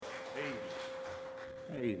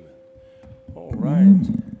Amen. All right.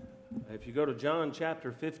 If you go to John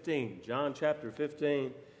chapter 15, John chapter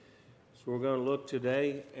 15, so we're going to look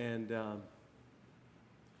today. And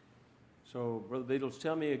so, Brother Beatles,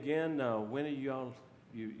 tell me again, when are y'all,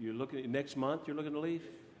 you're looking at next month, you're looking to leave?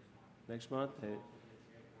 Next month?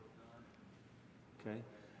 Okay.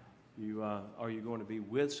 Are you going to be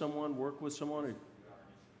with someone, work with someone?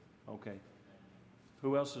 Or? Okay.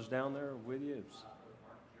 Who else is down there with you?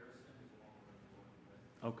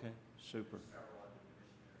 Okay, super.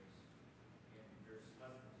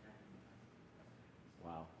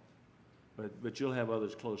 Wow. But you'll have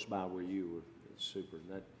others close by where you were. It's super.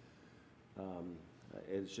 And that,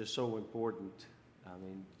 it's just so important. I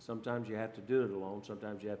mean, sometimes you have to do it alone.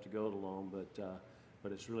 Sometimes you have to go it alone.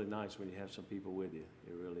 But it's really nice when you have some people with you.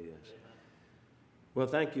 It really is. Well,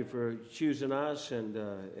 thank you for choosing us and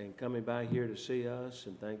coming by here to see us.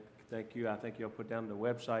 And thank you. I think y'all put down the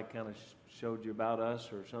website, kind of showed you about us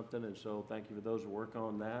or something. And so thank you for those who work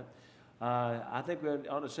on that. I think we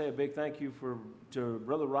ought to say a big thank you to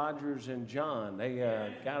Brother Rogers and John. They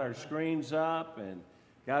got our screens up and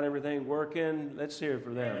got everything working. Let's hear it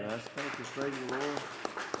for them. Thank you, praise the Lord.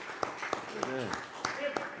 Amen.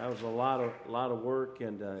 That was a lot of work,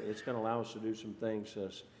 and it's going to allow us to do some things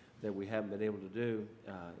that we haven't been able to do.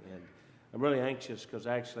 And I'm really anxious because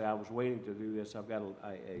actually I was waiting to do this. I've got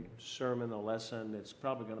a sermon, a lesson. It's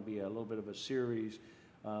probably going to be a little bit of a series,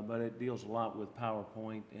 but it deals a lot with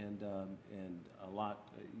PowerPoint and a lot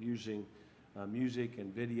using music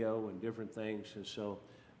and video and different things. And so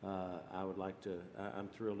I would like to, I'm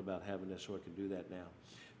thrilled about having this so I can do that now.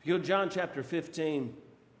 If you go to John chapter 15,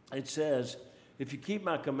 it says, "If you keep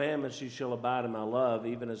my commandments, you shall abide in my love,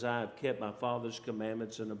 even as I have kept my Father's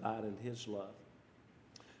commandments and abide in his love.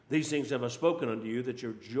 These things have I spoken unto you, that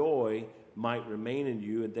your joy might remain in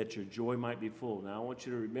you, and that your joy might be full." Now, I want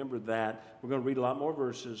you to remember that. We're going to read a lot more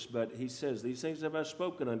verses, but he says, "These things have I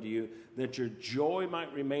spoken unto you, that your joy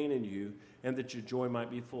might remain in you, and that your joy might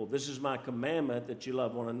be full. This is my commandment, that you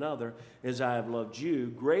love one another, as I have loved you.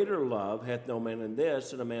 Greater love hath no man than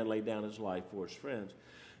this, that a man lay down his life for his friends.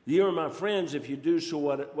 Ye are my friends, if you do so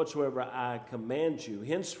whatsoever I command you.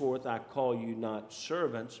 Henceforth I call you not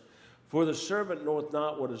servants, for the servant knoweth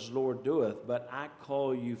not what his Lord doeth, but I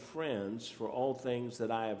call you friends, for all things that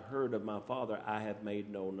I have heard of my Father I have made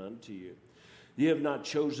known unto you. Ye have not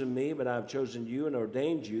chosen me, but I have chosen you and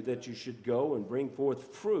ordained you, that you should go and bring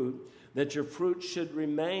forth fruit, that your fruit should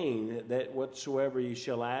remain, that whatsoever ye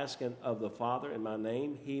shall ask of the Father in my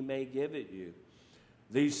name, he may give it you.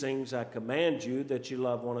 These things I command you, that you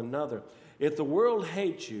love one another. If the world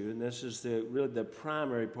hates you," and this is really the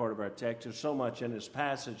primary part of our text. There's so much in this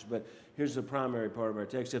passage, but here's the primary part of our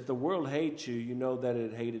text. "If the world hates you, you know that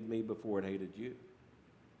it hated me before it hated you.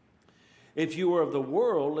 If you were of the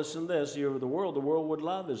world," listen to this, "you are of the world would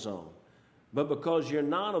love his own. But because you're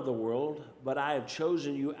not of the world, but I have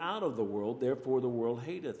chosen you out of the world, therefore the world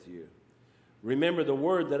hateth you. Remember the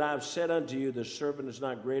word that I have said unto you, the servant is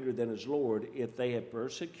not greater than his Lord. If they have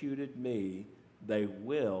persecuted me, they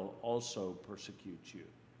will also persecute you."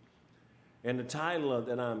 And the title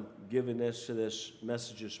that I'm giving to this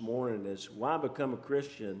message this morning is, "Why Become a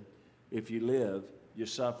Christian? If you live, you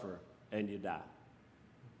suffer, and you die."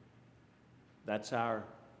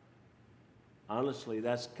 Honestly,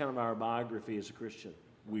 that's kind of our biography as a Christian.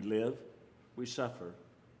 We live, we suffer,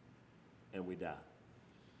 and we die.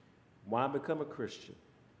 Why become a Christian?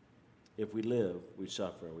 If we live, we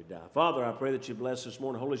suffer, and we die. Father, I pray that you bless this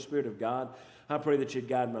morning. Holy Spirit of God, I pray that you'd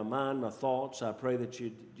guide my mind, my thoughts. I pray that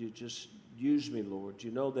you just use me, Lord. You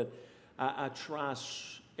know that I try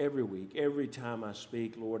every week, every time I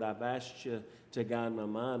speak, Lord. I've asked you to guide my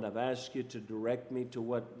mind. I've asked you to direct me to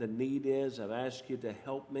what the need is. I've asked you to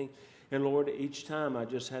help me. And Lord, each time I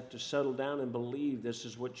just have to settle down and believe this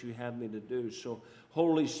is what you have me to do. So,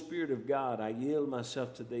 Holy Spirit of God, I yield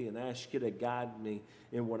myself to thee and ask you to guide me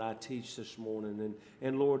in what I teach this morning.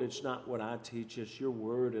 And Lord, it's not what I teach, it's your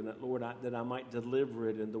word. And Lord, that I might deliver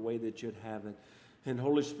it in the way that you'd have it. And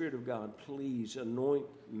Holy Spirit of God, please anoint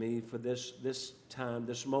me for this time,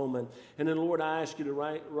 this moment. And then, Lord, I ask you to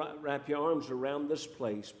wrap your arms around this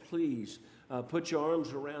place. Please put your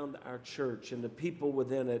arms around our church and the people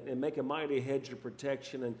within it and make a mighty hedge of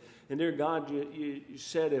protection. And dear God, you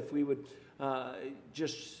said if we would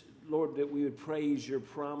Lord, that we would praise your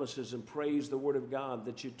promises and praise the word of God,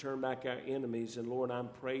 that you turn back our enemies. And Lord, I'm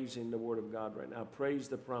praising the word of God right now. Praise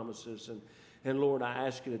the promises. And Lord, I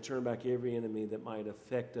ask you to turn back every enemy that might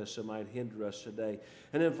affect us or might hinder us today.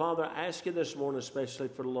 And then, Father, I ask you this morning, especially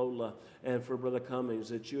for Lola and for Brother Cummings,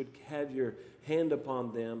 that you would have your hand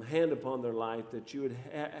upon them, hand upon their life, that you would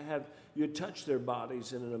have you'd touch their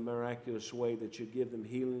bodies in a miraculous way, that you'd give them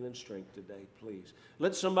healing and strength today, please.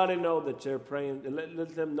 Let somebody know that they're praying.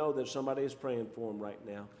 Let them know that somebody is praying for them right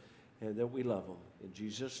now, and that we love them. In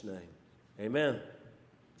Jesus' name, amen.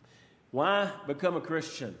 Why become a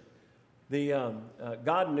Christian?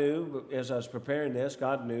 God knew, as I was preparing this,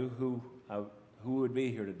 God knew who would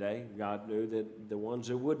be here today. God knew that the ones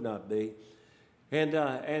that would not be.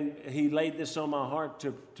 And he laid this on my heart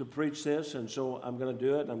to preach this, and so I'm going to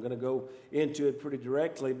do it. I'm going to go into it pretty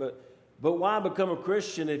directly. But why become a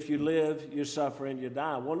Christian if you live, you suffer, and you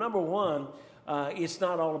die? Well, number one, it's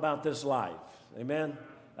not all about this life. Amen?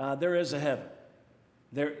 There is a heaven.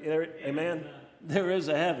 Amen? There is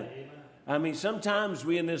a heaven. I mean, sometimes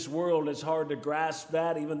we in this world, it's hard to grasp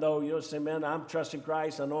that, even though you say, man, I'm trusting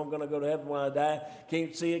Christ. I know I'm going to go to heaven when I die.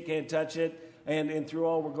 Can't see it, can't touch it. And through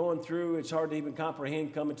all we're going through, it's hard to even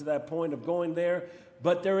comprehend coming to that point of going there.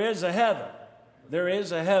 But there is a heaven. There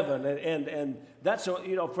is a heaven. And that's,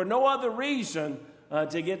 for no other reason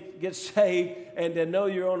to get saved and to know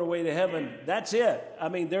you're on the way to heaven. That's it. I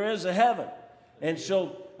mean, there is a heaven. And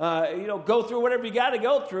so, go through whatever you got to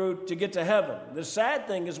go through to get to heaven. The sad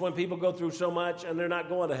thing is when people go through so much and they're not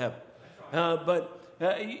going to heaven.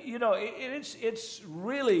 It's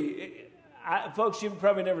really... folks, you've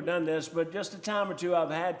probably never done this, but just a time or two I've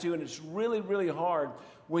had to, and it's really, really hard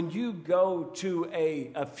when you go to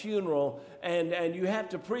a funeral and you have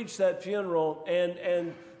to preach that funeral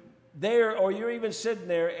and there, or you're even sitting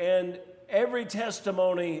there, and every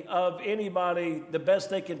testimony of anybody, the best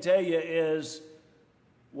they can tell you is,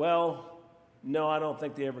 well, no, I don't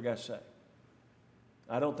think they ever got saved.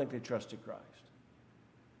 I don't think they trusted Christ.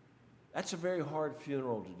 That's a very hard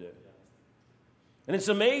funeral to do. And it's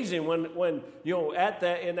amazing when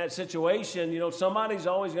in that situation, somebody's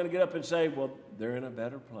always going to get up and say, well, they're in a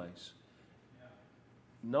better place.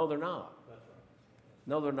 No, they're not.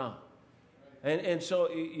 No, they're not. And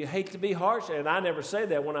so you hate to be harsh, and I never say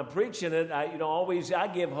that when I'm preaching it. I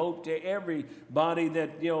give hope to everybody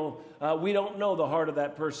that we don't know the heart of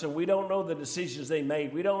that person. We don't know the decisions they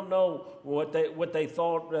made. We don't know what they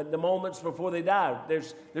thought the moments before they died.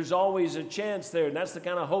 There's always a chance there, and that's the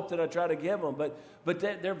kind of hope that I try to give them. But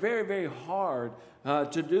they're very, very hard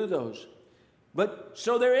to do those. But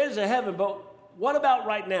so there is a heaven. But what about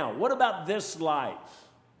right now? What about this life?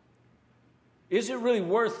 Is it really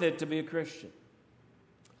worth it to be a Christian?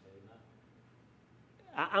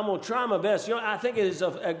 I'm going to try my best. I think it is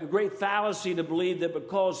a great fallacy to believe that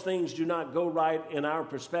because things do not go right in our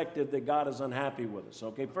perspective that God is unhappy with us.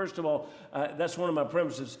 Okay, first of all, that's one of my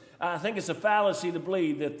premises. I think it's a fallacy to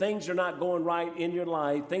believe that things are not going right in your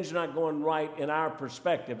life, things are not going right in our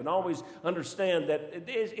perspective. And always understand that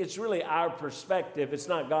it's really our perspective, it's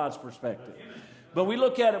not God's perspective. But we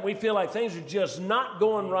look at it, we feel like things are just not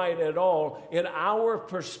going right at all in our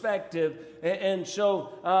perspective. And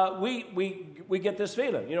so we get this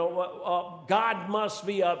feeling, God must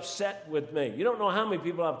be upset with me. You don't know how many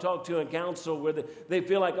people I've talked to in counsel where they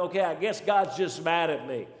feel like, okay, I guess God's just mad at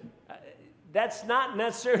me. That's not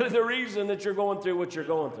necessarily the reason that you're going through what you're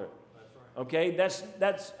going through. Okay,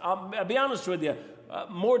 that's I'll be honest with you.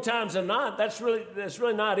 More times than not, that's really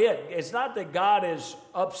not it. It's not that God is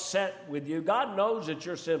upset with you. God knows that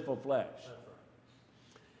you're sinful flesh.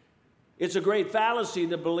 It's a great fallacy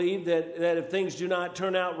to believe that if things do not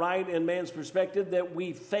turn out right in man's perspective, that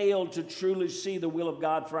we fail to truly see the will of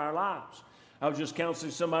God for our lives. I was just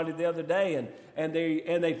counseling somebody the other day, and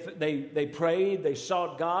they prayed, they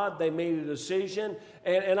sought God, they made a decision,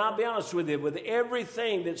 and I'll be honest with you, with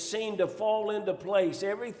everything that seemed to fall into place,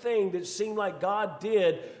 everything that seemed like God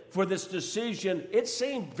did for this decision, it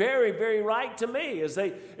seemed very, very right to me as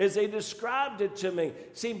they described it to me.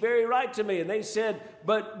 It seemed very right to me, and they said,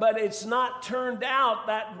 but it's not turned out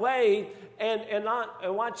that way. And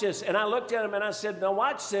watch this. And I looked at him and I said, now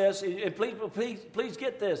watch this. And please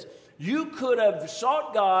get this. You could have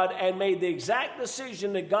sought God and made the exact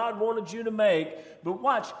decision that God wanted you to make. But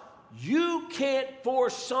watch, you can't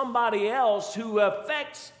force somebody else who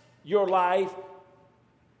affects your life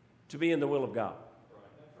to be in the will of God.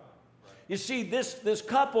 You see, this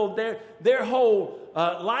couple, their whole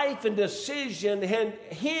life and decision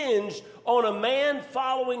hinged on a man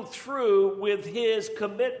following through with his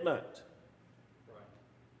commitment.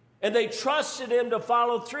 And they trusted him to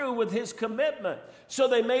follow through with his commitment. So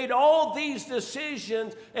they made all these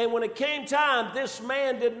decisions, and when it came time, this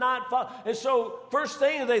man did not follow. And so first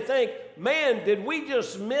thing they think, man, did we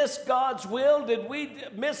just miss God's will? Did we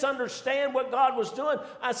misunderstand what God was doing?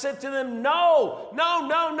 I said to them, no.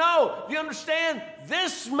 You understand?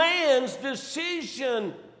 This man's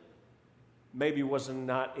decision maybe wasn't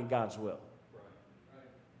not in God's will.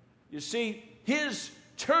 You see, his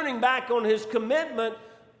turning back on his commitment.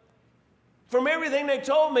 From everything they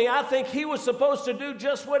told me, I think he was supposed to do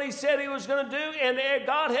just what he said he was going to do, and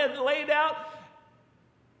God had laid out.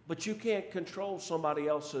 But you can't control somebody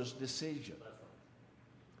else's decision.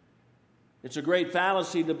 It's a great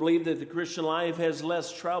fallacy to believe that the Christian life has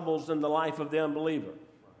less troubles than the life of the unbeliever.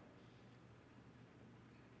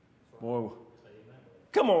 Boy,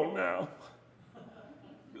 come on now.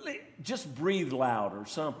 Just breathe loud or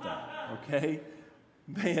something, okay?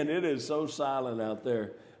 Man, it is so silent out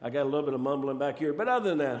there. I got a little bit of mumbling back here, but other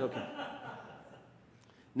than that, okay.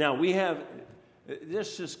 Now,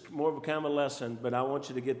 this is more of a common lesson, but I want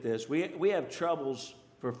you to get this. We have troubles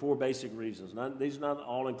for 4 basic reasons. These are not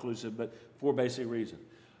all inclusive, but 4 basic reasons.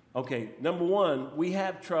 Okay, number 1, we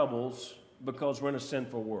have troubles because we're in a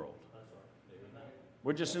sinful world.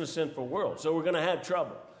 We're just in a sinful world, so we're going to have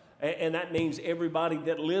trouble. And that means everybody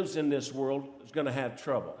that lives in this world is going to have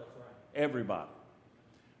trouble. Everybody.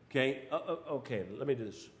 Okay, okay, let me do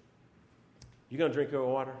this. You going to drink your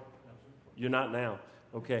water? You're not now.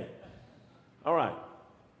 Okay. All right.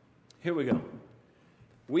 Here we go.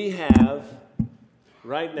 We have,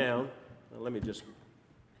 right now, let me just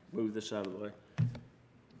move this out of the way.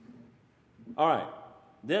 All right.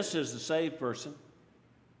 This is the saved person.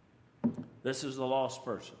 This is the lost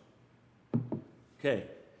person. Okay.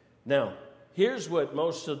 Now, here's what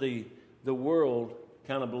most of the world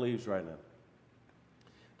kind of believes right now.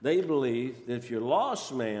 They believe that if you're a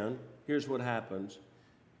lost man, here's what happens.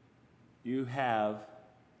 You have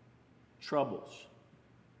troubles.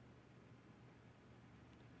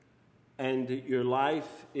 And your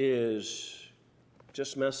life is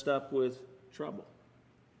just messed up with trouble.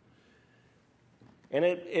 And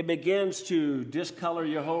it begins to discolor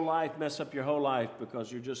your whole life, mess up your whole life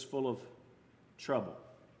because you're just full of trouble.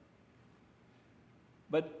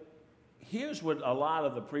 But here's what a lot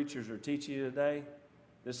of the preachers are teaching you today.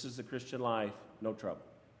 This is the Christian life, no trouble.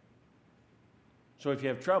 So if you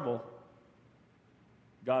have trouble,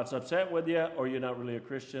 God's upset with you, or you're not really a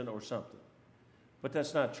Christian or something. But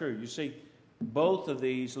that's not true. You see, both of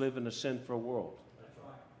these live in a sinful world.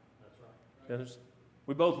 That's right.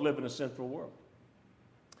 We both live in a sinful world.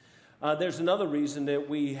 There's another reason that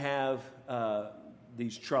we have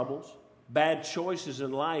these troubles. Bad choices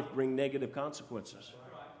in life bring negative consequences.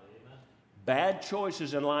 Bad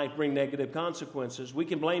choices in life bring negative consequences. We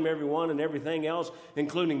can blame everyone and everything else,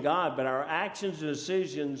 including God, but our actions and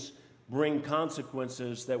decisions bring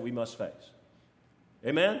consequences that we must face.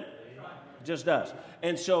 Amen? It just does.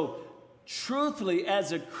 And so, truthfully,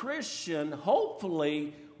 as a Christian,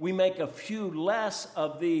 hopefully we make a few less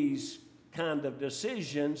of these kind of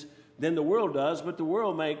decisions than the world does, but the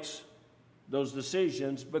world makes those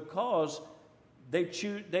decisions because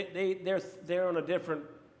they're on a different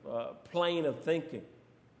plane of thinking.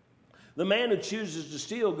 The man who chooses to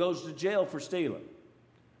steal goes to jail for stealing.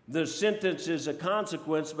 The sentence is a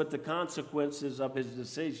consequence, but the consequences of his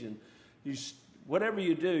decision. Whatever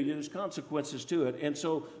you do, there's consequences to it. And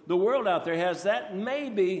so the world out there has that.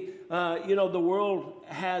 Maybe, the world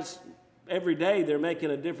has, every day they're making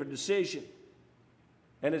a different decision.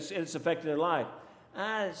 And it's affecting their life.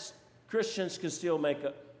 Christians can still make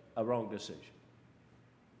a wrong decision.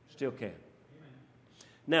 Still can.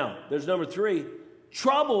 Now, there's number 3.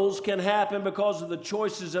 Troubles can happen because of the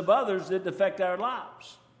choices of others that affect our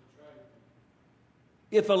lives.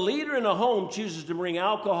 If a leader in a home chooses to bring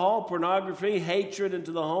alcohol, pornography, hatred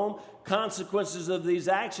into the home, consequences of these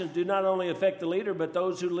actions do not only affect the leader, but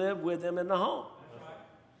those who live with him in the home.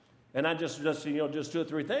 And not just 2 or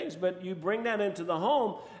 3 things, but you bring that into the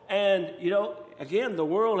home, and, again, the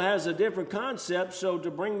world has a different concept, so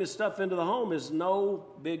to bring this stuff into the home is no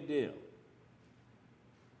big deal.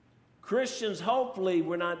 Christians, hopefully,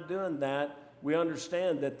 we're not doing that. We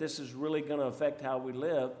understand that this is really going to affect how we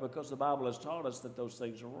live because the Bible has taught us that those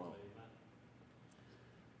things are wrong.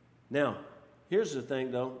 Now, here's the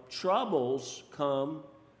thing, though. Troubles come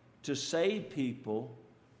to save people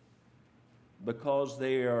because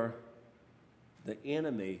they are the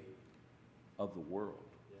enemy of the world.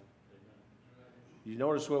 You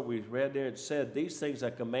notice what we read there? It said, these things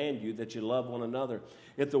I command you, that you love one another.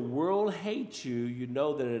 If the world hates you, you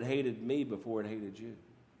know that it hated me before it hated you.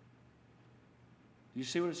 Do you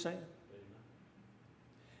see what it's saying?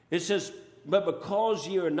 It says, but because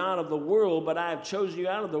ye are not of the world, but I have chosen you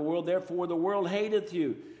out of the world, therefore the world hateth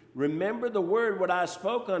you. Remember the word what I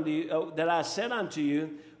spoke unto you, that I said unto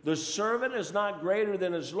you, the servant is not greater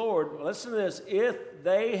than his Lord. Listen to this. If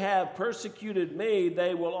they have persecuted me,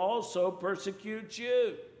 they will also persecute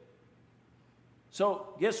you.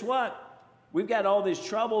 So guess what? We've got all these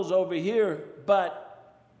troubles over here,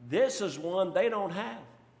 but this is one they don't have.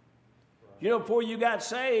 You know, before you got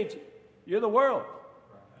saved, you're the world.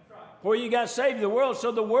 Before you got saved, you're the world.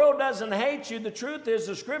 So the world doesn't hate you. The truth is,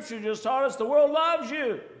 the Scripture just taught us the world loves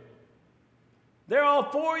you. They're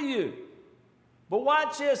all for you. But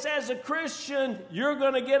watch this. As a Christian, you're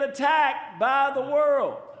going to get attacked by the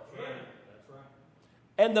world. That's right. That's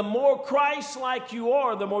right. And the more Christ-like you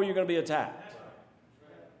are, the more you're going to be attacked. That's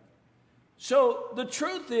right. So the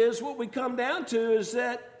truth is, what we come down to is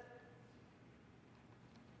that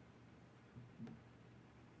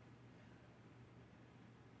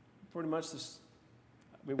pretty much this,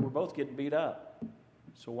 I mean, we're both getting beat up.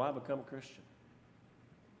 So why become a Christian?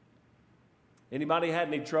 Anybody had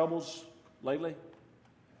any troubles lately?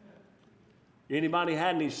 Anybody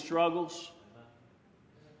had any struggles?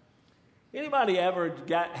 Anybody ever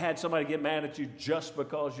had somebody get mad at you just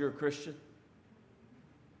because you're a Christian?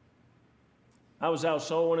 I was out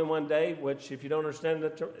soul winning one day, which if you don't understand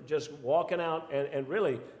it, just walking out and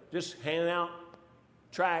really just handing out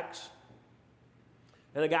tracts.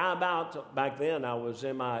 And a guy back then, I was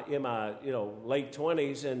in my late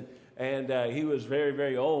 20s, and he was very,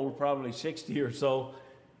 very old, probably 60 or so.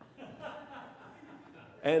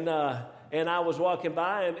 And I was walking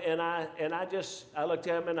by, and I looked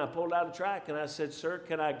at him, and I pulled out a tract, and I said, "Sir,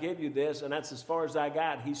 can I give you this?" And that's as far as I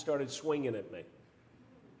got. He started swinging at me.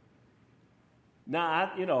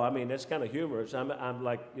 Now, that's kind of humorous. I'm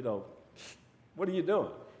like, what are you doing?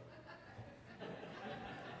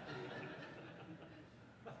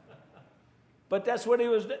 But that's what he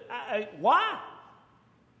was doing. Why?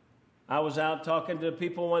 I was out talking to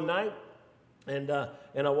people one night, and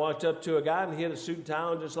I walked up to a guy, and he had a suit and tie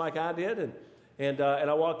on just like I did, and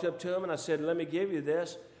I walked up to him, and I said, "Let me give you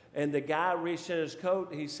this." And the guy reached in his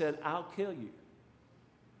coat, and he said, "I'll kill you."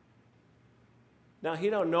 Now, he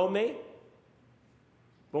don't know me,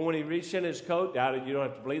 but when he reached in his coat, you don't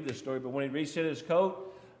have to believe this story, but when he reached in his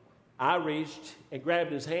coat, I reached and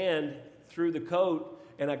grabbed his hand through the coat,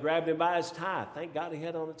 and I grabbed him by his tie. Thank God he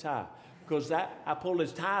had on a tie. Because I pulled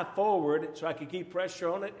his tie forward so I could keep pressure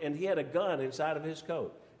on it, and he had a gun inside of his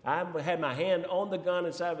coat. I had my hand on the gun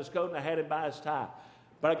inside of his coat, and I had it by his tie.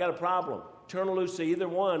 But I got a problem. Turn loose to either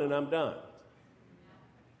one, and I'm done.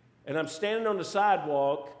 And I'm standing on the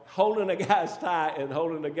sidewalk, holding a guy's tie and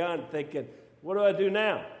holding a gun, thinking, what do I do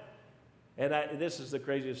now? And this is the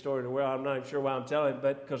craziest story in the world. I'm not even sure why I'm telling it,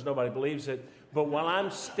 but because nobody believes it. But while I'm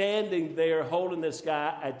standing there holding this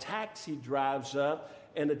guy, a taxi drives up,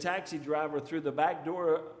 and the taxi driver threw the back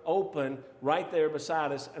door open right there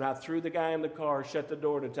beside us, and I threw the guy in the car, shut the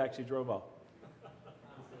door, and the taxi drove off.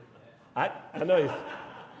 I know you.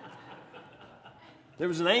 There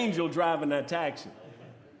was an angel driving that taxi.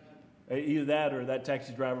 Either that or that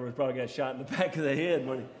taxi driver was probably got shot in the back of the head.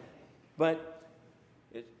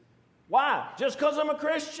 Why? Just because I'm a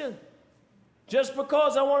Christian. Just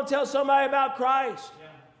because I want to tell somebody about Christ. Yeah.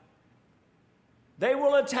 They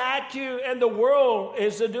will attack you, and the world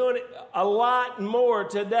is doing a lot more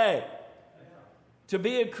today. Yeah. To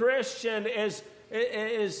be a Christian is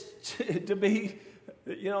to be,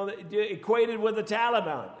 equated with the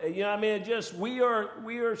Taliban.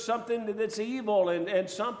 We are something that's evil and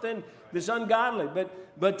something that's ungodly.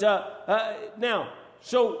 But now.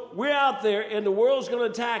 So we're out there, and the world's going to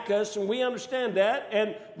attack us, and we understand that.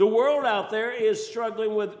 And the world out there is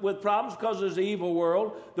struggling with problems because there's an evil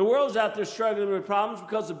world. The world's out there struggling with problems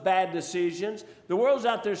because of bad decisions. The world's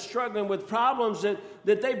out there struggling with problems that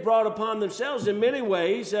they brought upon themselves in many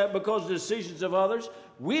ways because of the decisions of others.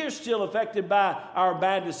 We're still affected by our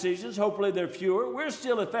bad decisions. Hopefully they're fewer. We're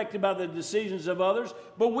still affected by the decisions of others.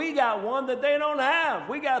 But we got one that they don't have.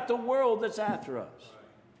 We got the world that's after us.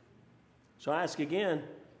 So I ask again,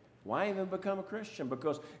 why even become a Christian?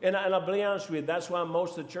 Because, and I'll be honest with you, that's why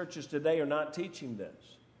most of the churches today are not teaching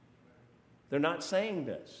this. They're not saying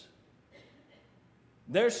this.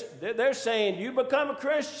 They're saying, you become a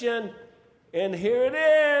Christian, and here it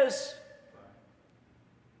is.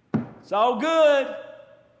 It's all good.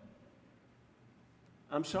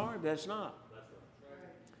 I'm sorry, but that's not.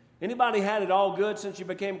 Anybody had it all good since you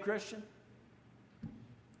became a Christian?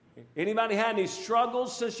 Anybody had any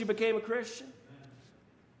struggles since you became a Christian?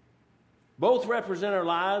 Both represent our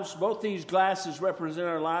lives. Both these glasses represent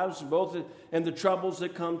our lives, and the troubles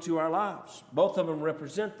that come to our lives. Both of them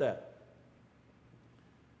represent that.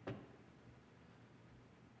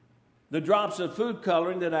 The drops of food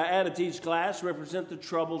coloring that I added to each glass represent the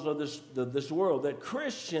troubles of this world. That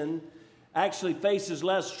Christian actually faces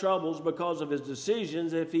less troubles because of his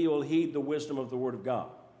decisions if he will heed the wisdom of the Word of God.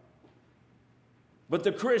 But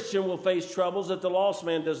the Christian will face troubles that the lost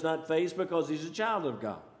man does not face because he's a child of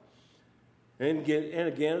God. And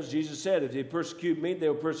again, as Jesus said, if they persecute me, they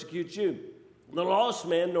will persecute you. The lost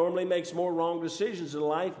man normally makes more wrong decisions in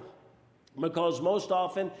life because most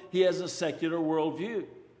often he has a secular worldview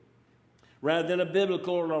rather than a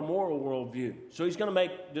biblical or a moral worldview. So he's going to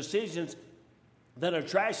make decisions that are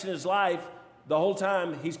trashing his life the whole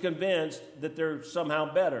time he's convinced that they're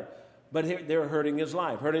somehow better. But they're hurting his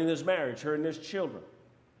life, hurting his marriage, hurting his children.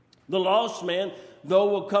 The lost man, though,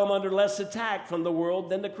 will come under less attack from the world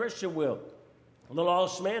than the Christian will. The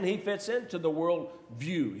lost man, he fits into the world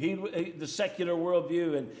view, the secular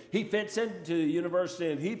worldview, and he fits into the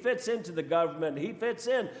university, and he fits into the government, he fits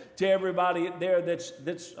in to everybody there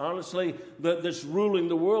that's honestly that's ruling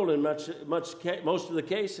the world in most of the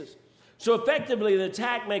cases. So effectively, the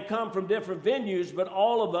attack may come from different venues, but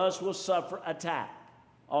all of us will suffer attack.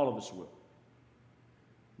 All of us will.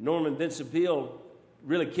 Norman Vincent Peale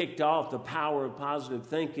really kicked off the power of positive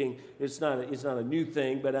thinking. It's not a new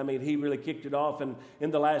thing, but I mean, he really kicked it off in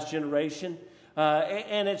the last generation.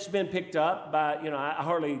 And it's been picked up by,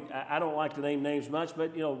 I don't like to name names much,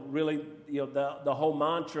 but, really, the whole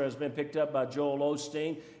mantra has been picked up by Joel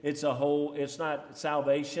Osteen. It's not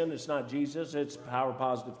salvation, it's not Jesus, it's power of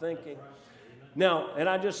positive thinking. Now, and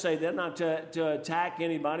I just say that not to attack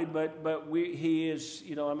anybody, but he is,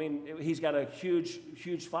 he's got a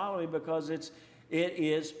huge following because it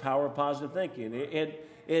is power of positive thinking.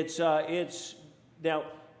 It's now,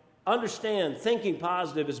 understand, thinking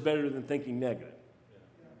positive is better than thinking negative.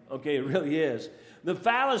 Okay, it really is. The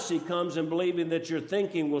fallacy comes in believing that your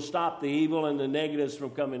thinking will stop the evil and the negatives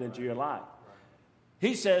from coming into your life.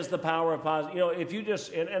 He says the power of positive. If you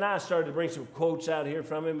just, and I started to bring some quotes out here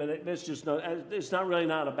from him, and it's not really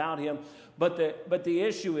not about him, but the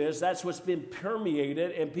issue is that's what's been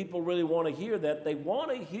permeated, and people really want to hear that. They want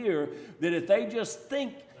to hear that if they just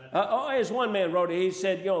think. As one man wrote it, he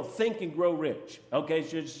said, think and grow rich. Okay,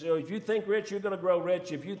 so if you think rich, you're going to grow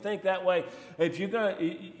rich. If you think that way, if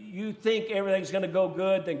you think everything's going to go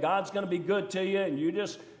good, then God's going to be good to you, and you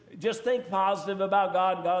just think positive about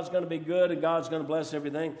God. God's going to be good, and God's going to bless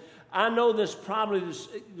everything. I know this probably is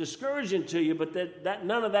discouraging to you, but that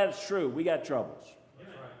none of that is true. We got troubles.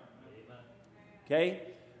 Okay?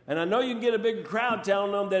 And I know you can get a bigger crowd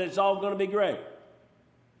telling them that it's all going to be great.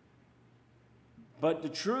 But the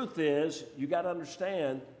truth is, you got to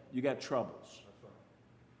understand, you got troubles.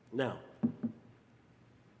 Now,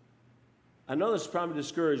 I know this is probably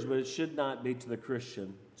discouraging, but it should not be to the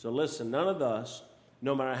Christian. So listen, none of us,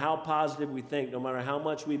 no matter how positive we think, no matter how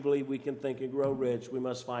much we believe we can think and grow rich, we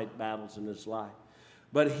must fight battles in this life.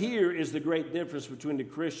 But here is the great difference between the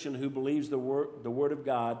Christian who believes the word of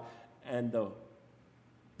God and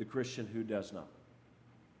the Christian who does not.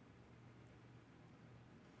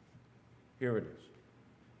 Here it is.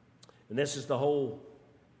 And this is the whole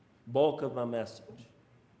bulk of my message.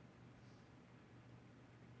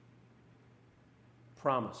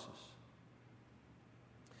 Promises.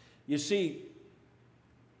 You see,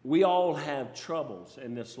 we all have troubles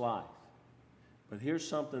in this life. But here's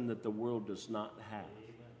something that the world does not have.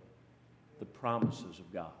 The promises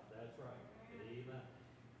of God. That's right. Amen.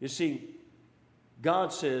 You see,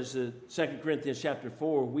 God says in 2 Corinthians chapter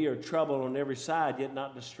 4, we are troubled on every side, yet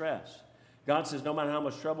not distressed. God says no matter how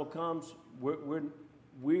much trouble comes,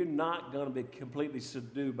 we're not going to be completely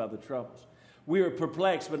subdued by the troubles. We are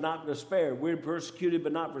perplexed, but not despaired. We're persecuted,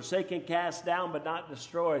 but not forsaken, cast down, but not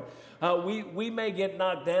destroyed. We may get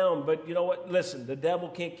knocked down, but you know what? Listen, the devil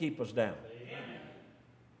can't keep us down. Amen.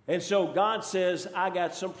 And so God says, I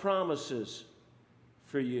got some promises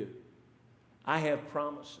for you. I have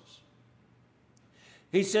promises.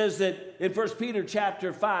 He says that in 1 Peter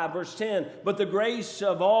chapter 5, verse 10, but the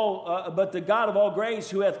God of all grace,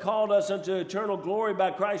 who hath called us unto eternal glory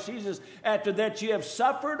by Christ Jesus, after that ye have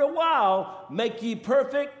suffered a while, make ye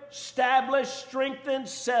perfect, establish, strengthen,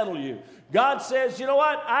 settle you. God says, you know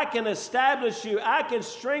what? I can establish you. I can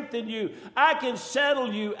strengthen you. I can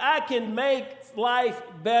settle you. I can make life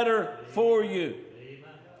better for you.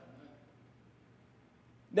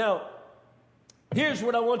 Now, here's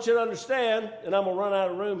what I want you to understand, and I'm going to run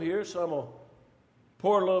out of room here, so I'm going to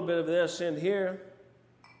pour a little bit of this in here.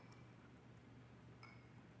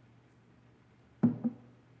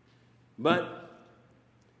 But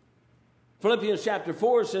Philippians chapter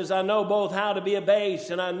 4 says, I know both how to be abased,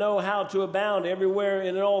 and I know how to abound everywhere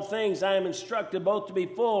and in all things. I am instructed both to be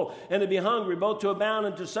full and to be hungry, both to abound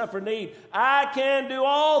and to suffer need. I can do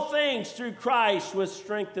all things through Christ, which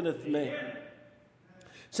strengtheneth me.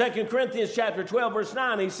 2 Corinthians chapter 12, verse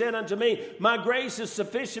 9, he said unto me, my grace is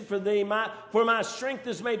sufficient for thee, for my strength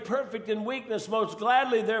is made perfect in weakness. Most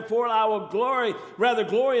gladly, therefore, I will glory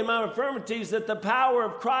in my infirmities, that the power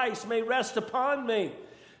of Christ may rest upon me.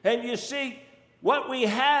 And you see, what we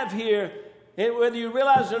have here And whether you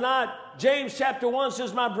realize it or not, James chapter 1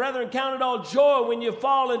 says, "My brethren, count it all joy when you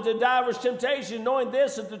fall into divers temptation, knowing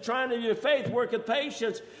this, that the trying of your faith worketh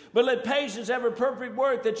patience. But let patience have a perfect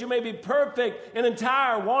work, that you may be perfect and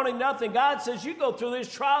entire, wanting nothing." God says, you go through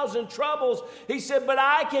these trials and troubles. He said, but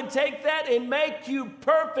I can take that and make you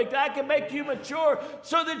perfect. I can make you mature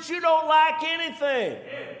so that you don't lack anything.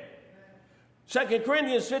 2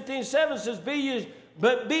 Corinthians 15:7 says,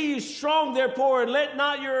 But be ye strong, therefore, and let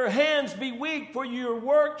not your hands be weak, for your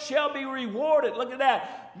work shall be rewarded. Look at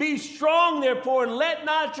that. Be strong, therefore, and let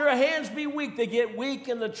not your hands be weak. They get weak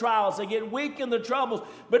in the trials. They get weak in the troubles.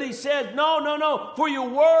 But he says, no, for your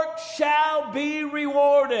work shall be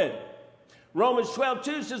rewarded. Romans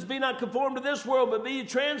 12:2 says, "Be not conformed to this world, but be ye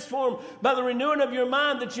transformed by the renewing of your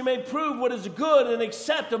mind, that you may prove what is good and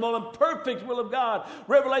acceptable and perfect will of God."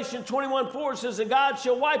 Revelation 21:4 says, "And God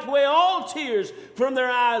shall wipe away all tears from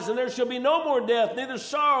their eyes, and there shall be no more death, neither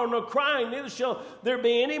sorrow nor crying, neither shall there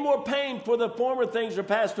be any more pain, for the former things are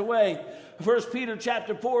passed away." 1 Peter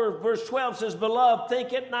chapter 4, verse 12 says, "Beloved,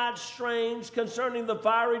 think it not strange concerning the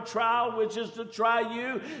fiery trial which is to try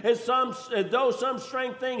you, as though some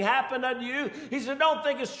strange thing happened unto you." He said, don't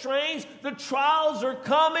think it's strange. The trials are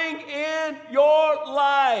coming in your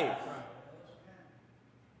life.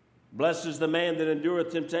 Blessed is the man that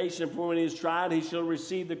endureth temptation, for when he is tried, he shall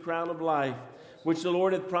receive the crown of life, which the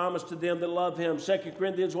Lord hath promised to them that love him. 2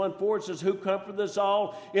 Corinthians 1:4 says, "Who comforteth us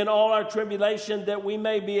all in all our tribulation, that we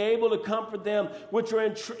may be able to comfort them which are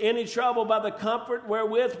in any trouble by the comfort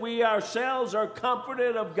wherewith we ourselves are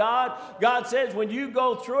comforted of God." God says, when you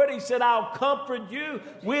go through it, he said, I'll comfort you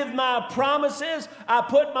with my promises. I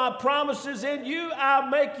put my promises in you. I'll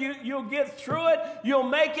make you, you'll get through it. You'll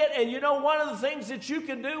make it. And you know, one of the things that you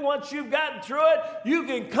can do once you've gotten through it, you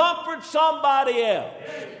can comfort somebody else.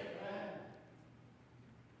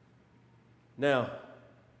 Now,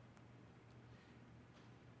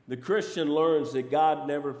 the Christian learns that God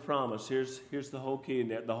never promised. Here's the whole key,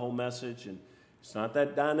 the whole message, and it's not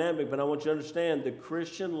that dynamic, but I want you to understand, the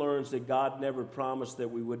Christian learns that God never promised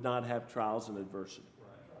that we would not have trials and adversity.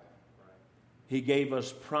 He gave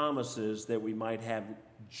us promises that we might have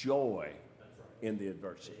joy in the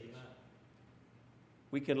adversity.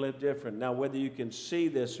 We can live different. Now, whether you can see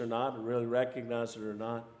this or not, and really recognize it or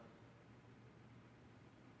not,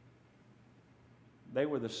 they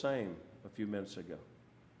were the same a few minutes ago.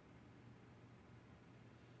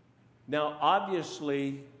 Now,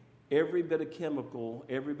 obviously, every bit of chemical,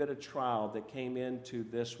 every bit of trial that came into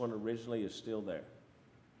this one originally is still there.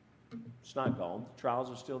 It's not gone. The trials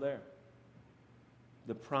are still there.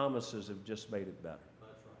 The promises have just made it better.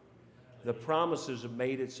 The promises have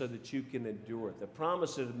made it so that you can endure it. The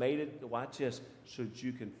promises have made it, watch this, so that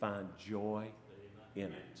you can find joy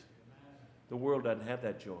in it. The world doesn't have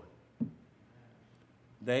that joy.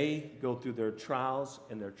 They go through their trials,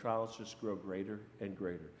 and their trials just grow greater and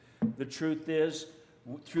greater. The truth is,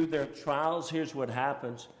 through their trials, here's what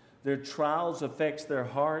happens. Their trials affects their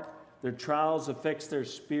heart. Their trials affects their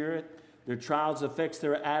spirit. Their trials affects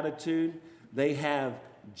their attitude. They have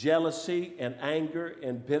jealousy and anger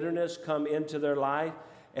and bitterness come into their life.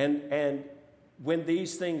 And when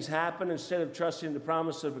these things happen, instead of trusting the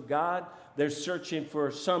promise of God, they're searching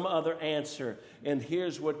for some other answer. And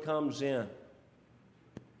here's what comes in.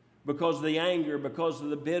 Because of the anger, because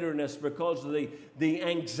of the bitterness, because of the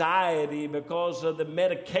anxiety, because of the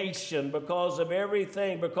medication, because of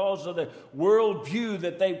everything, because of the worldview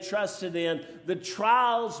that they've trusted in, the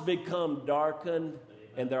trials become darkened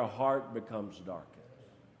and their heart becomes darkened.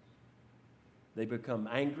 They become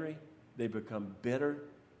angry, they become bitter,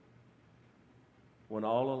 when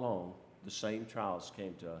all along the same trials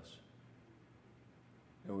came to us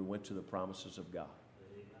and we went to the promises of God.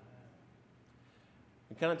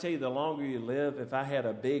 And can I tell you, the longer you live, if I had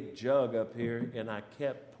a big jug up here and I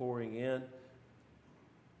kept pouring in,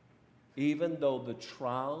 even though the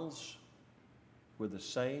trials were the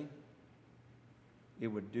same, it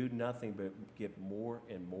would do nothing but get more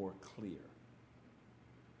and more clear.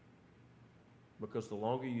 Because the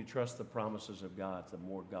longer you trust the promises of God, the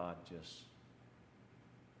more God just...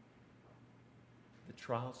 The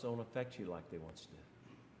trials don't affect you like they once did.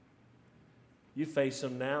 You face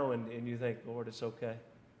them now and you think, Lord, it's okay.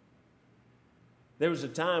 There was a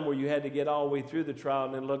time where you had to get all the way through the trial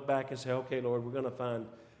and then look back and say, okay, Lord, we're going to find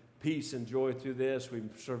peace and joy through this. We've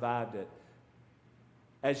survived it.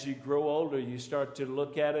 As you grow older, you start to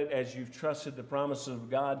look at it as you've trusted the promises of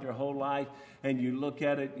God your whole life, and you look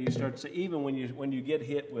at it and you start to say, even when you get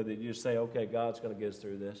hit with it, you say, okay, God's going to get us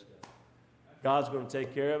through this. God's going to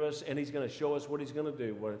take care of us, and he's going to show us what he's going to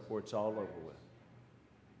do before it's all over with.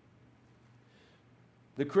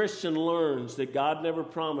 The Christian learns that God never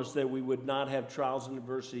promised that we would not have trials and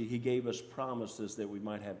adversity. He gave us promises that we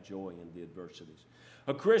might have joy in the adversities.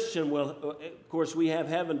 A Christian will, of course, we have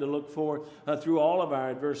heaven to look for through all of our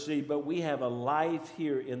adversity, but we have a life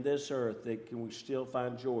here in this earth that we still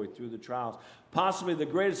find joy through the trials. Possibly the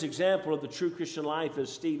greatest example of the true Christian life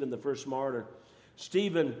is Stephen, the first martyr.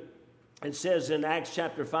 Stephen, it says in Acts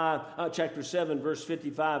chapter 7, verse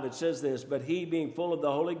 55, it says this, "But he, being full of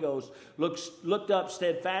the Holy Ghost, looked up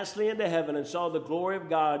steadfastly into heaven and saw the glory of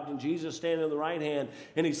God and Jesus standing on the right hand.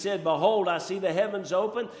 And he said, Behold, I see the heavens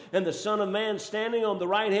open and the Son of Man standing on the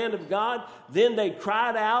right hand of God. Then they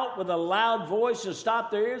cried out with a loud voice and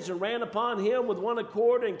stopped their ears and ran upon him with one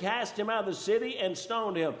accord and cast him out of the city and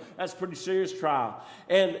stoned him." That's a pretty serious trial.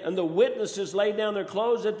 And the witnesses laid down their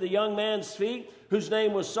clothes at the young man's feet, whose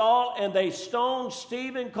name was Saul, and they stoned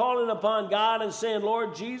Stephen, calling upon God and saying,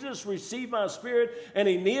 "Lord Jesus, receive my spirit." And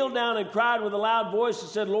he kneeled down and cried with a loud voice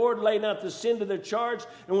and said, "Lord, lay not the sin to their charge."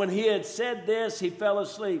 And when he had said this, he fell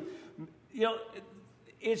asleep. You know,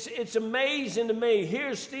 it's amazing to me.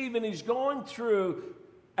 Here's Stephen, he's going through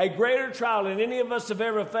a greater trial than any of us have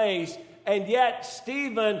ever faced, and yet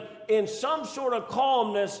Stephen, in some sort of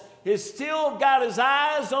calmness, has still got his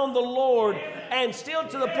eyes on the Lord, and still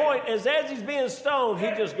to the point, as he's being stoned,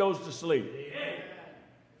 he just goes to sleep.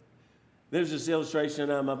 There's this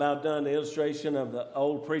illustration, I'm about done, the illustration of the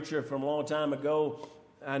old preacher from a long time ago.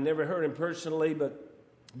 I never heard him personally, but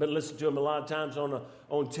listened to him a lot of times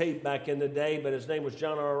on tape back in the day, but his name was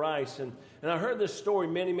John R. Rice. And I heard this story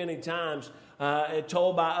many, many times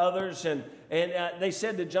told by others, and they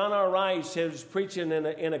said that John R. Rice was preaching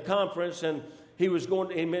in a conference, and he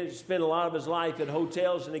spent a lot of his life at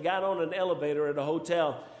hotels, and he got on an elevator at a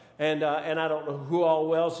hotel. And I don't know who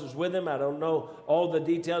all else is with him. I don't know all the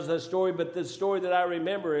details of that story, but the story that I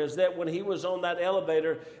remember is that when he was on that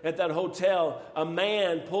elevator at that hotel, a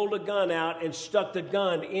man pulled a gun out and stuck the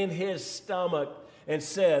gun in his stomach and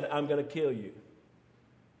said, "I'm going to kill you."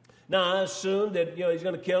 Now, I assumed that he's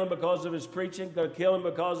going to kill him because of his preaching, going to kill him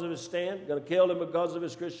because of his stand, going to kill him because of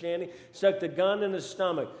his Christianity. Stuck the gun in his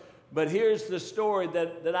stomach. But here's the story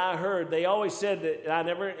that I heard. They always said that I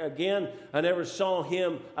never saw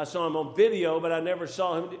him. I saw him on video, but I never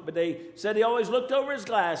saw him. But they said he always looked over his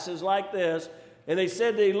glasses like this. And they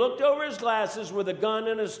said that he looked over his glasses with a gun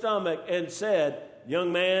in his stomach and said, "Young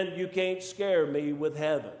man, you can't scare me with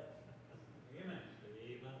heaven." Amen.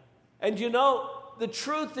 And the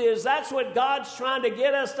truth is, that's what God's trying to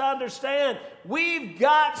get us to understand. We've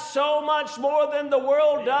got so much more than the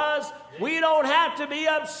world does. We don't have to be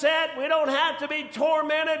upset. We don't have to be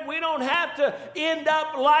tormented. We don't have to end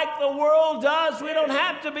up like the world does. We don't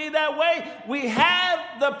have to be that way. We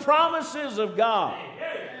have the promises of God.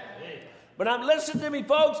 But listen to me,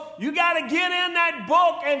 folks. You got to get in that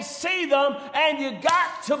book and see them, and you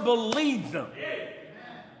got to believe them.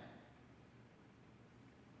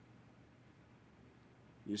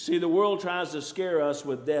 You see, the world tries to scare us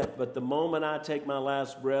with death, but the moment I take my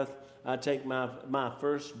last breath, I take my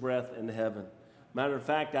first breath in heaven. Matter of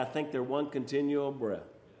fact, I think they're one continual breath.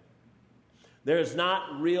 There's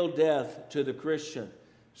not real death to the Christian.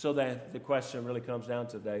 So that the question really comes down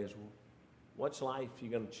today is, what's life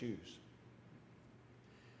you're going to choose?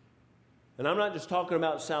 And I'm not just talking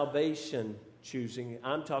about salvation choosing.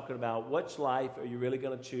 I'm talking about which life are you really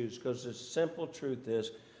going to choose? Because the simple truth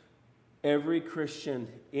is, every Christian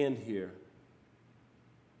in here,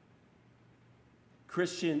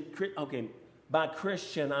 by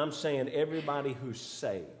Christian, I'm saying everybody who's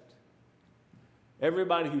saved.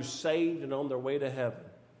 Everybody who's saved and on their way to heaven,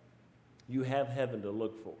 you have heaven to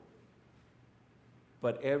look for.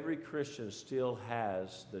 But every Christian still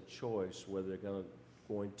has the choice whether they're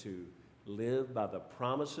going to live by the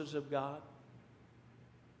promises of God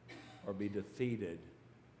or be defeated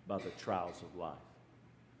by the trials of life.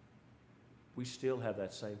 We still have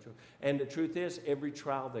that same choice. And the truth is, every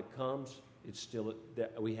trial that comes,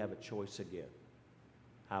 we have a choice again.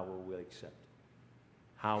 How will we accept it?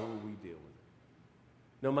 How will we deal with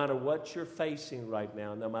it? No matter what you're facing right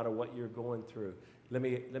now, no matter what you're going through, let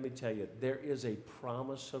me tell you, there is a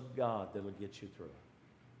promise of God that will get you through.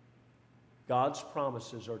 God's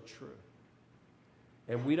promises are true.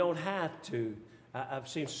 And we don't have to. I've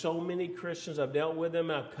seen so many Christians, I've dealt with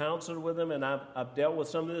them, I've counseled with them, and I've dealt with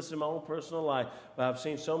some of this in my own personal life, but I've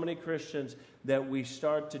seen so many Christians that we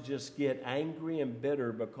start to just get angry and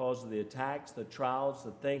bitter because of the attacks, the trials,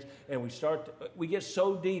 the things, and we get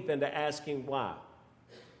so deep into asking why.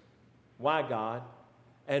 Why, God?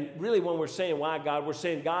 And really when we're saying why, God, we're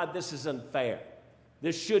saying, God, this is unfair.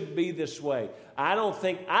 This should be this way. I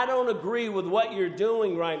don't agree with what you're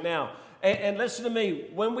doing right now. And listen to me,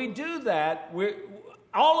 when we do that,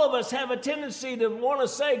 all of us have a tendency to want to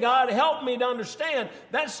say, God, help me to understand.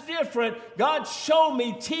 That's different. God, show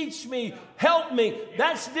me, teach me, help me.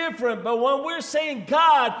 That's different. But when we're saying,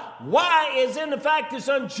 God, why is in the fact it's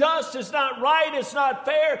unjust, it's not right, it's not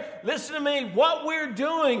fair, listen to me, what we're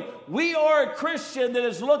doing, we are a Christian that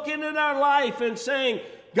is looking at our life and saying,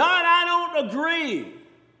 God, I don't agree.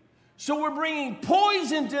 So we're bringing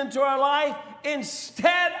poison into our life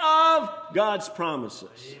instead of God's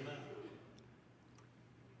promises.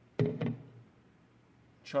 Amen.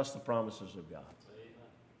 Trust the promises of God.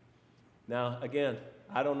 Now, again,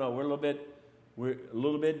 I don't know. We're a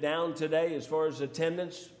little bit down today as far as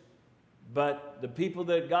attendance, but the people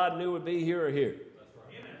that God knew would be here are here.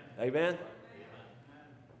 Amen.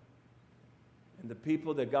 And the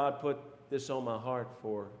people that God put this on my heart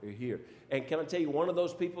for are here. And can I tell you one of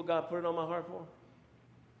those people God put it on my heart for?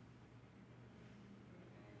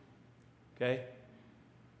 Okay?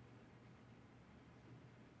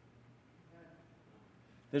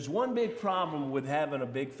 There's one big problem with having a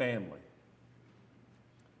big family.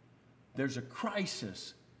 There's a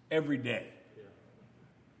crisis every day.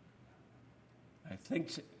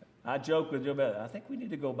 I joke with you about it. I think we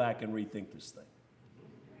need to go back and rethink this thing.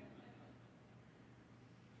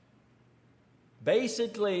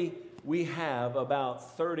 Basically, we have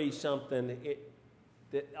about 30-something,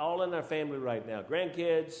 all in our family right now.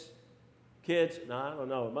 Grandkids, kids, no, I don't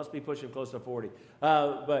know. It must be pushing close to 40.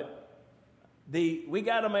 But we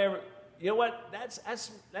got them every, you know what, that's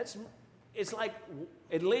it's like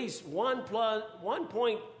at least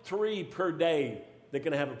 1.3 per day they're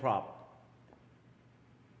going to have a problem.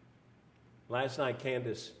 Last night,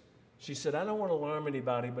 Candace, she said, I don't want to alarm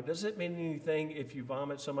anybody, but does it mean anything if you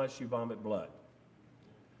vomit so much you vomit blood?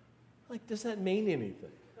 Like, does that mean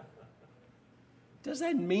anything? Does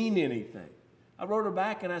that mean anything? I wrote her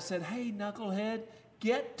back and I said, hey, knucklehead,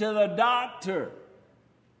 get to the doctor.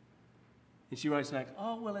 And she writes back,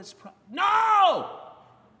 oh, well, no!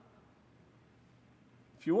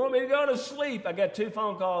 If you want me to go to sleep, I got 2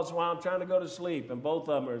 phone calls while I'm trying to go to sleep, and both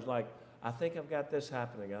of them are like, I think I've got this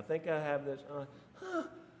happening. I think I have this.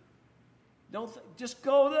 Just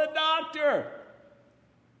go to the doctor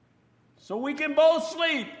so we can both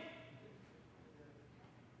sleep.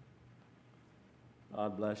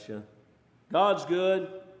 God bless you. God's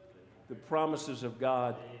good. The promises of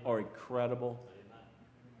God are incredible.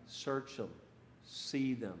 Search them.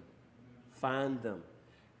 See them. Find them.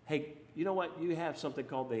 Hey, you know what? You have something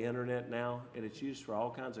called the internet now, and it's used for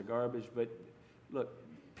all kinds of garbage. But look,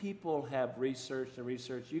 people have researched and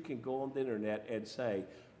researched. You can go on the internet and say,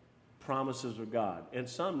 promises of God. And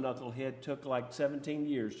some knucklehead took like 17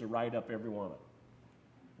 years to write up every one of them.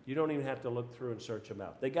 You don't even have to look through and search them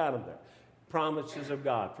out. They got them there. Promises of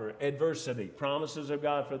God for adversity. Promises of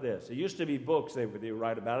God for this. It used to be books they would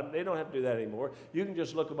write about it. They don't have to do that anymore. You can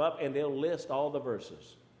just look them up and they'll list all the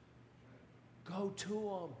verses. Go to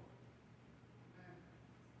them.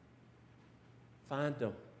 Find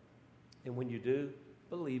them. And when you do,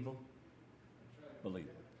 believe them. Believe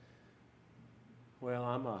them. Well,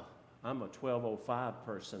 I'm a 12:05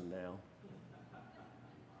 person now.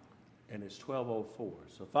 And it's 12:04.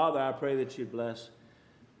 So, Father, I pray that you bless.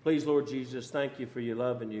 Please, Lord Jesus, thank you for your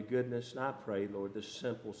love and your goodness. And I pray, Lord, this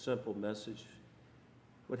simple message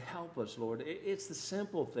would help us, Lord. It's the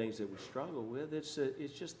simple things that we struggle with. It's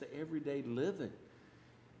just the everyday living.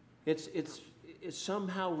 It's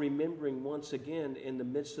somehow remembering once again in the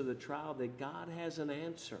midst of the trial that God has an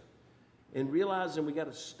answer. And realizing we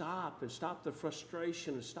got to stop the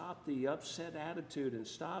frustration and stop the upset attitude and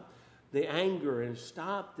stop the anger and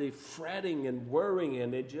stop the fretting and worrying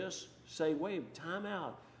and just say, wait, time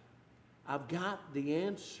out. I've got the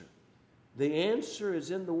answer. The answer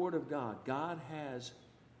is in the Word of God. God has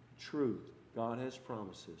truth. God has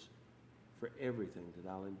promises for everything that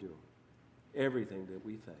I'll endure, everything that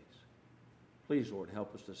we face. Please, Lord,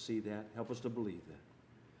 help us to see that. Help us to believe that.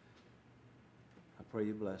 I pray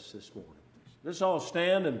you bless this morning. Let's all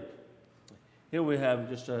stand, and here we have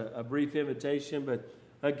just a brief invitation, but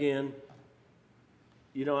again,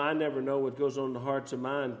 you know, I never know what goes on in the hearts and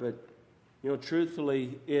minds, but, you know,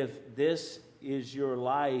 truthfully, if this is your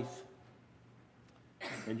life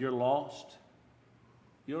and you're lost,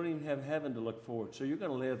 you don't even have heaven to look forward. So you're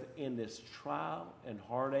going to live in this trial and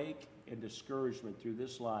heartache and discouragement through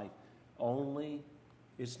this life. Only,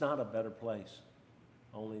 it's not a better place,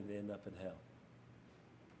 only to end up in hell.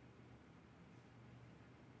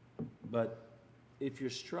 But if you're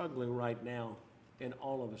struggling right now, and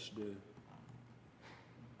all of us do,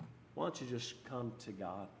 why don't you just come to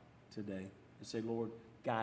God today and say, Lord,